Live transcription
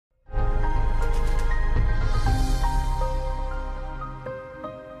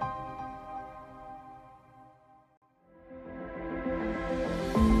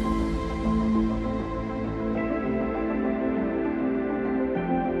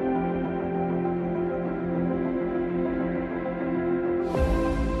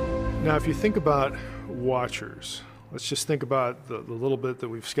Now, if you think about watchers, let's just think about the little bit that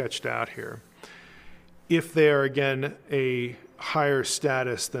we've sketched out here. If they are, again, a higher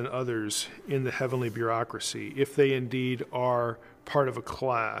status than others in the heavenly bureaucracy, if they indeed are part of a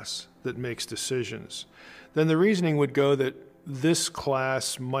class that makes decisions, then the reasoning would go that this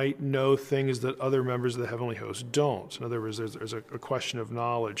class might know things that other members of the heavenly host don't. In other words, there's a question of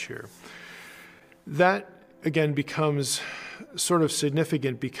knowledge here. That, again, becomes sort of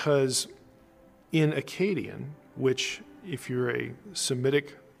significant because in Akkadian, which if you're a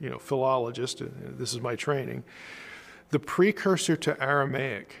Semitic philologist, this is my training, the precursor to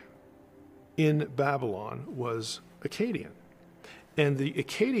Aramaic in Babylon was Akkadian. And the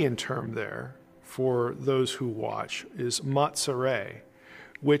Akkadian term there for those who watch is matzare,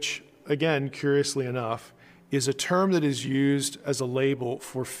 which, again, curiously enough, is a term that is used as a label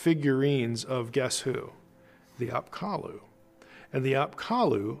for figurines of guess who? The Apkallu. And the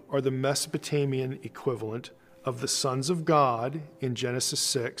Apkallu are the Mesopotamian equivalent of the sons of God in Genesis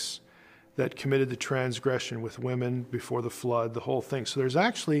 6 that committed the transgression with women before the flood, the whole thing. So there's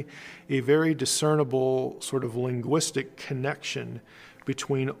actually a very discernible sort of linguistic connection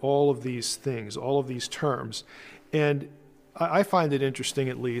between all of these things, all of these terms. And I find it interesting,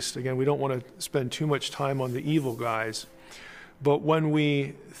 at least, again, we don't want to spend too much time on the evil guys, but when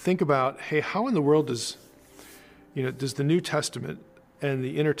we think about, hey, how in the world does the New Testament and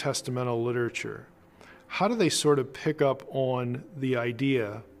the intertestamental literature, how do they sort of pick up on the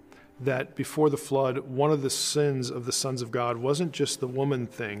idea that before the flood, one of the sins of the sons of God wasn't just the woman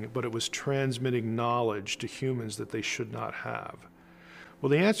thing, but it was transmitting knowledge to humans that they should not have? Well,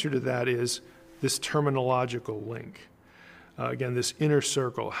 the answer to that is this terminological link. Again, this inner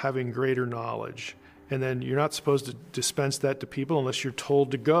circle, having greater knowledge. And then you're not supposed to dispense that to people unless you're told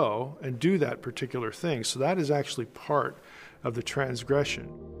to go and do that particular thing. So that is actually part of the transgression.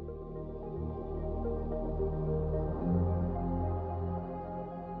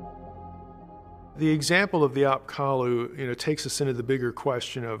 The example of the Apkallu, takes us into the bigger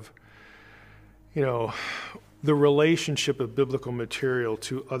question of, the relationship of biblical material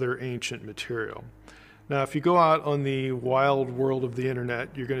to other ancient material. Now, if you go out on the wild world of the internet,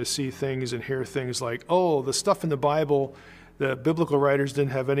 you're going to see things and hear things like, oh, the stuff in the Bible, the biblical writers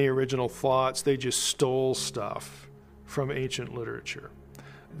didn't have any original thoughts. They just stole stuff from ancient literature.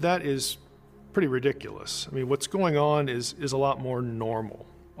 That is pretty ridiculous. I mean, what's going on is a lot more normal,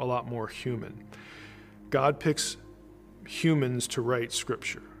 a lot more human. God picks humans to write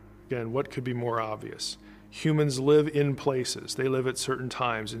Scripture. Again, what could be more obvious? Humans live in places. They live at certain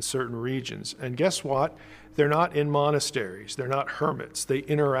times in certain regions. And guess what? They're not in monasteries. They're not hermits. They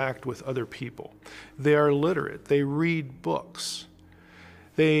interact with other people. They are literate. They read books.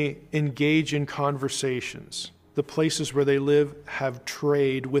 They engage in conversations. The places where they live have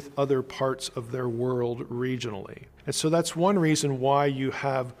trade with other parts of their world regionally. And so that's one reason why you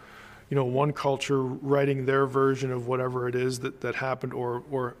have one culture writing their version of whatever it is that happened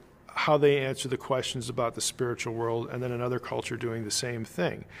or how they answer the questions about the spiritual world, and then another culture doing the same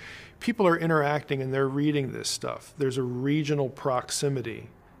thing. People are interacting and they're reading this stuff. There's a regional proximity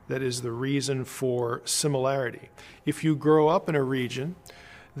that is the reason for similarity. If you grow up in a region,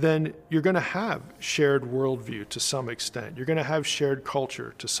 then you're going to have shared worldview to some extent. You're going to have shared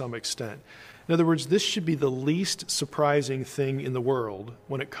culture to some extent. In other words, this should be the least surprising thing in the world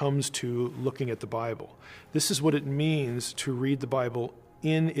when it comes to looking at the Bible. This is what it means to read the Bible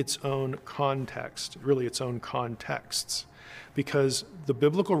in its own context, really its own contexts, because the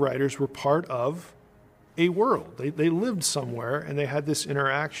biblical writers were part of a world. They lived somewhere and they had this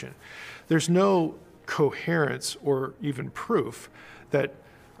interaction. There's no coherence or even proof that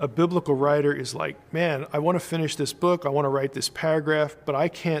a biblical writer is like, man, I want to finish this book, I want to write this paragraph, but I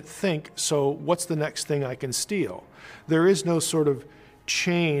can't think, so what's the next thing I can steal? There is no sort of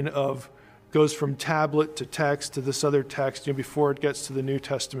chain of goes from tablet to text to this other text before it gets to the New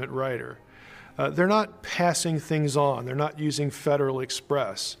Testament writer. They're not passing things on. They're not using Federal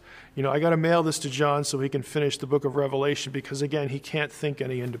Express. I got to mail this to John so he can finish the book of Revelation because, again, he can't think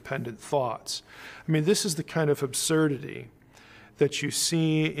any independent thoughts. I mean, this is the kind of absurdity that you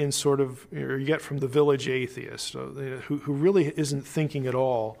see in sort of, or you get from the village atheist, who really isn't thinking at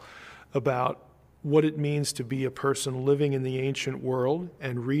all about what it means to be a person living in the ancient world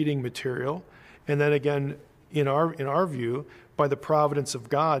and reading material, and then again, in our view, by the providence of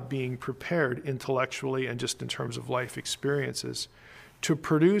God being prepared intellectually and just in terms of life experiences to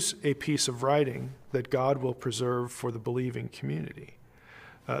produce a piece of writing that God will preserve for the believing community.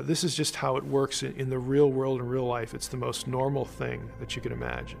 This is just how it works in the real world and real life. It's the most normal thing that you can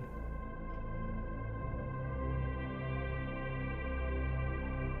imagine.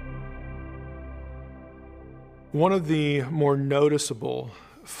 One of the more noticeable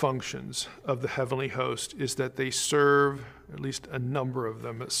functions of the heavenly host is that they serve, at least a number of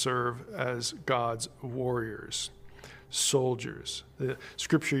them, serve as God's warriors, soldiers. The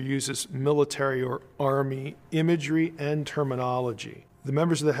scripture uses military or army imagery and terminology. The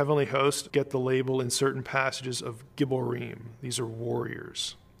members of the heavenly host get the label in certain passages of Gibborim. These are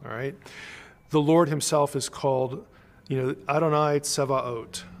warriors, all right? The Lord himself is called, Adonai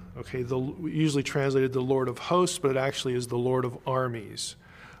Tsevaot. Okay, usually translated the Lord of hosts, but it actually is the Lord of armies.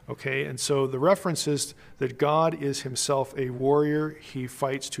 Okay, and so the reference is that God is himself a warrior. He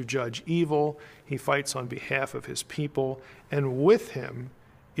fights to judge evil. He fights on behalf of his people. And with him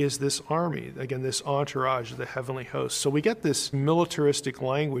is this army, again, this entourage of the heavenly host. So we get this militaristic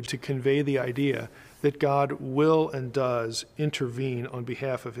language to convey the idea that God will and does intervene on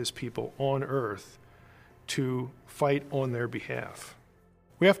behalf of his people on earth to fight on their behalf.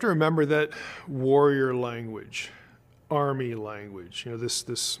 We have to remember that warrior language, army language,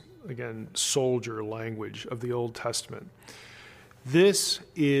 this again, soldier language of the Old Testament. This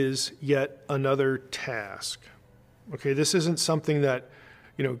is yet another task. Okay, this isn't something that,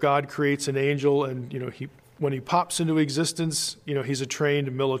 God creates an angel and, when he pops into existence, he's a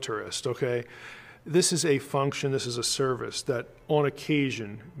trained militarist, okay? This is a function, this is a service that on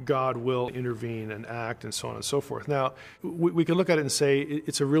occasion God will intervene and act and so on and so forth. Now, we can look at it and say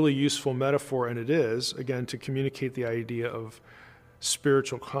it's a really useful metaphor, and it is, again, to communicate the idea of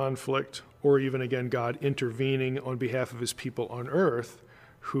spiritual conflict, or even, again, God intervening on behalf of his people on earth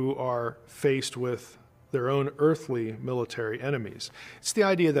who are faced with their own earthly military enemies. It's the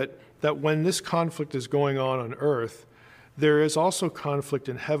idea that when this conflict is going on earth, there is also conflict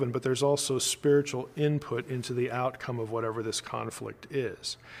in heaven, but there's also spiritual input into the outcome of whatever this conflict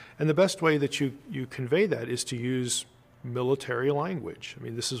is. And the best way that you convey that is to use military language. I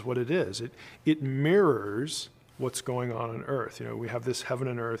mean, this is what it is. It mirrors what's going on earth. We have this heaven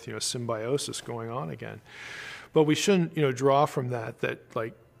and earth, symbiosis going on again. But we shouldn't, draw from that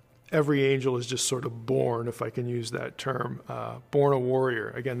like every angel is just sort of born, if I can use that term, born a warrior.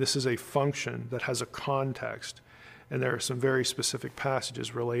 Again, this is a function that has a context, and there are some very specific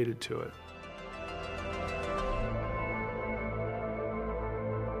passages related to it.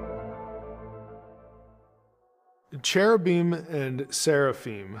 Cherubim and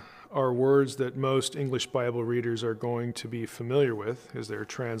seraphim are words that most English Bible readers are going to be familiar with, because they're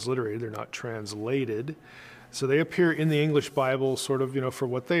transliterated, they're not translated. So they appear in the English Bible sort of, for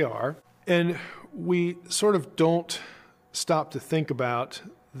what they are. And we sort of don't stop to think about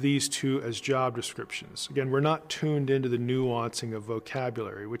these two as job descriptions. Again, we're not tuned into the nuancing of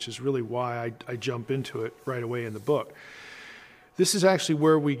vocabulary, which is really why I jump into it right away in the book. This is actually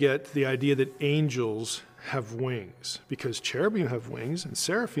where we get the idea that angels have wings, because cherubim have wings and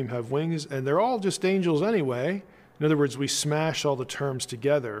seraphim have wings, and they're all just angels anyway. In other words, we smash all the terms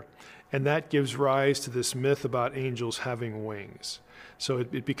together, and that gives rise to this myth about angels having wings. So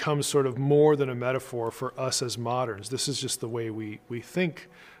it becomes sort of more than a metaphor for us as moderns. This is just the way we think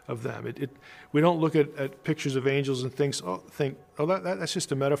of them. We don't look at pictures of angels and think, that's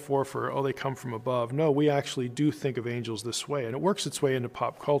just a metaphor for, they come from above. No, we actually do think of angels this way, and it works its way into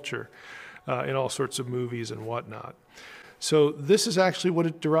pop culture in all sorts of movies and whatnot. So this is actually what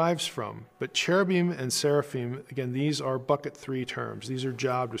it derives from. But cherubim and seraphim, again, these are bucket 3 terms. These are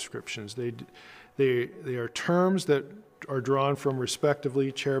job descriptions. They are terms that are drawn from,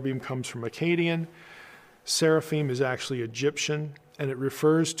 respectively, cherubim comes from Akkadian, seraphim is actually Egyptian, and it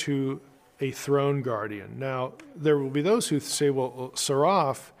refers to a throne guardian. Now, there will be those who say, well,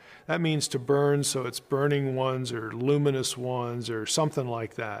 seraph, that means to burn, so it's burning ones or luminous ones or something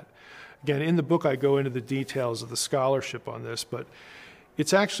like that. Again, in the book, I go into the details of the scholarship on this, but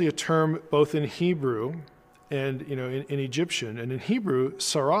it's actually a term both in Hebrew and in Egyptian. And in Hebrew,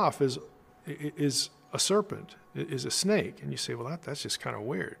 seraph is a serpent, is a snake. And you say, well, that's just kind of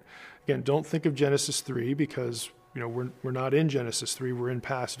weird. Again, don't think of Genesis 3 because we're not in Genesis 3. We're in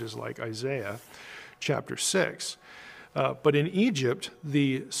passages like Isaiah chapter 6. But in Egypt,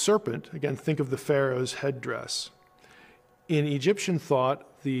 the serpent, again, think of the Pharaoh's headdress. In Egyptian thought,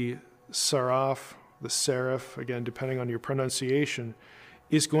 the seraph, the seraph, again, depending on your pronunciation,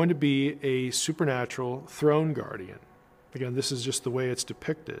 is going to be a supernatural throne guardian. Again, this is just the way it's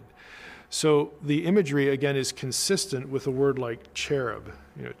depicted. So the imagery, again, is consistent with a word like cherub.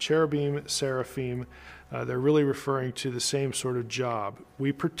 Cherubim, seraphim, they're really referring to the same sort of job.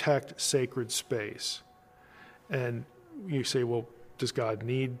 We protect sacred space. And you say, well, does God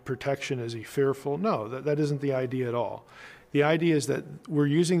need protection? Is he fearful? No, that isn't the idea at all. The idea is that we're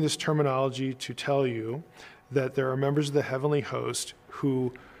using this terminology to tell you that there are members of the heavenly host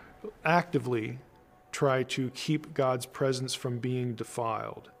who actively try to keep God's presence from being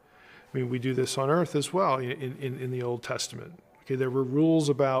defiled. I mean, we do this on earth as well in the Old Testament. Okay, there were rules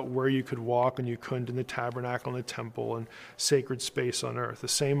about where you could walk and you couldn't in the tabernacle and the temple and sacred space on earth. The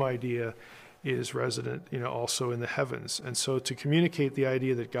same idea is resident, also in the heavens. And so to communicate the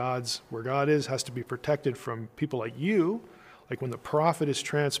idea that where God is has to be protected from people like you, like when the prophet is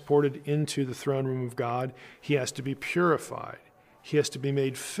transported into the throne room of God, he has to be purified. He has to be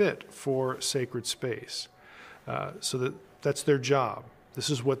made fit for sacred space. So that's their job. This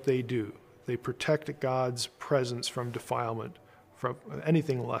is what they do. They protect God's presence from defilement, from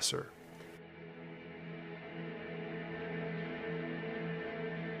anything lesser.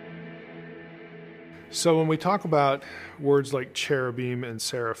 So when we talk about words like cherubim and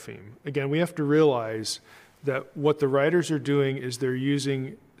seraphim, again, we have to realize that what the writers are doing is they're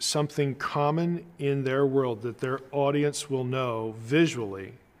using something common in their world that their audience will know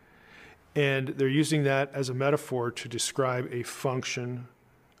visually, and they're using that as a metaphor to describe a function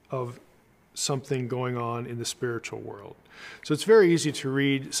of something going on in the spiritual world. So it's very easy to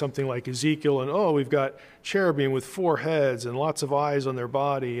read something like Ezekiel and, we've got cherubim with 4 heads and lots of eyes on their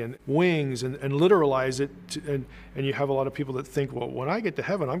body and wings and literalize it. And you have a lot of people that think, well, when I get to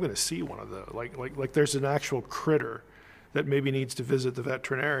heaven, I'm going to see one of those. Like there's an actual critter that maybe needs to visit the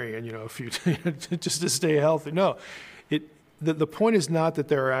veterinarian, if you just to stay healthy. No, the point is not that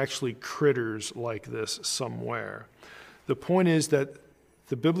there are actually critters like this somewhere. The point is that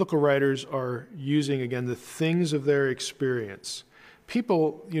the biblical writers are using, again, the things of their experience.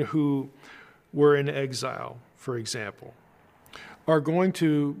 People who were in exile, for example, are going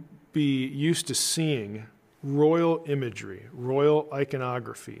to be used to seeing royal imagery, royal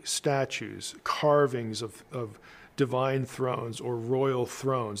iconography, statues, carvings of divine thrones or royal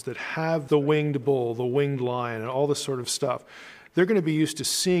thrones that have the winged bull, the winged lion, and all this sort of stuff. They're going to be used to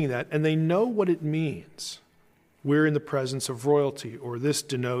seeing that, and they know what it means. We're in the presence of royalty, or this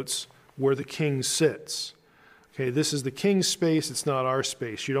denotes where the king sits. Okay, this is the king's space, it's not our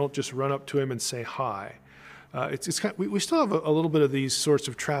space. You don't just run up to him and say hi. We still have a little bit of these sorts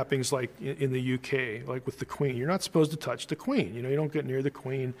of trappings like in the UK, like with the Queen. You're not supposed to touch the Queen. You don't get near the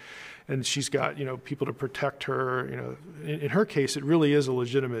Queen, and she's got people to protect her. In her case, it really is a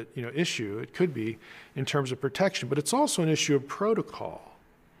legitimate issue. It could be in terms of protection, but it's also an issue of protocol.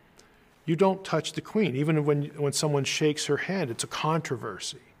 You don't touch the Queen. Even when someone shakes her hand, it's a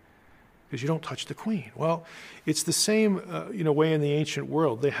controversy because you don't touch the Queen. Well, it's the same way in the ancient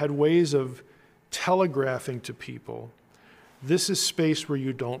world. They had ways of telegraphing to people, this is space where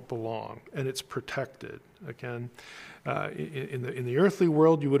you don't belong, and it's protected. Again, in the earthly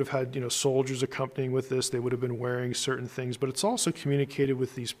world, you would have had soldiers accompanying with this. They would have been wearing certain things, but it's also communicated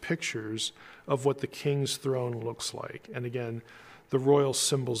with these pictures of what the king's throne looks like. And again, the royal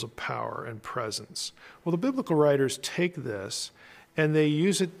symbols of power and presence. Well, the biblical writers take this and they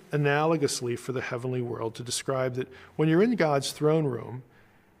use it analogously for the heavenly world to describe that when you're in God's throne room,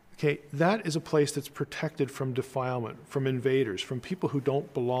 okay, that is a place that's protected from defilement, from invaders, from people who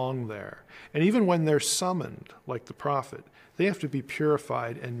don't belong there. And even when they're summoned, like the prophet, they have to be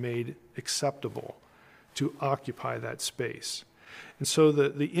purified and made acceptable to occupy that space. And so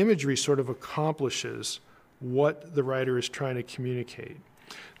the imagery sort of accomplishes what the writer is trying to communicate.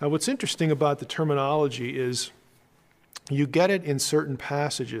 Now, what's interesting about the terminology is you get it in certain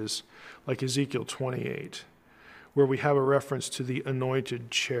passages, like Ezekiel 28, where we have a reference to the anointed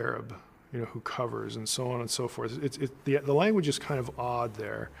cherub, who covers, and so on and so forth. The language is kind of odd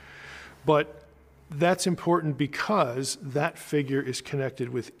there, but that's important because that figure is connected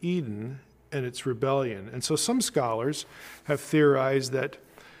with Eden and its rebellion. And so some scholars have theorized that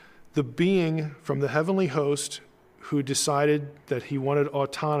the being from the heavenly host who decided that he wanted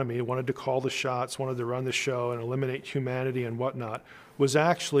autonomy, wanted to call the shots, wanted to run the show and eliminate humanity and whatnot, was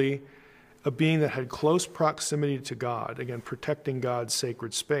actually a being that had close proximity to God, again, protecting God's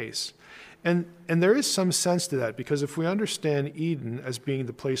sacred space. And there is some sense to that, because if we understand Eden as being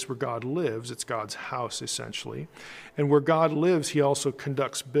the place where God lives, it's God's house, essentially, and where God lives, he also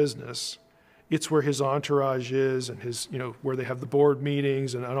conducts business. It's where his entourage is and his, where they have the board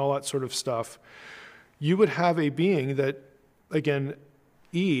meetings and all that sort of stuff. You would have a being that, again,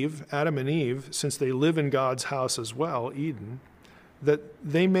 Adam and Eve, since they live in God's house as well, Eden, that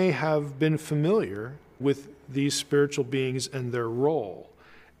they may have been familiar with these spiritual beings and their role.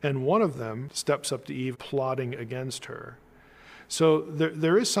 And one of them steps up to Eve, plotting against her. So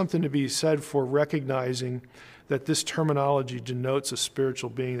there is something to be said for recognizing that this terminology denotes a spiritual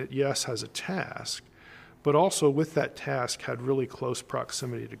being that, yes, has a task, but also with that task had really close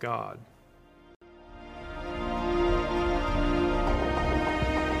proximity to God.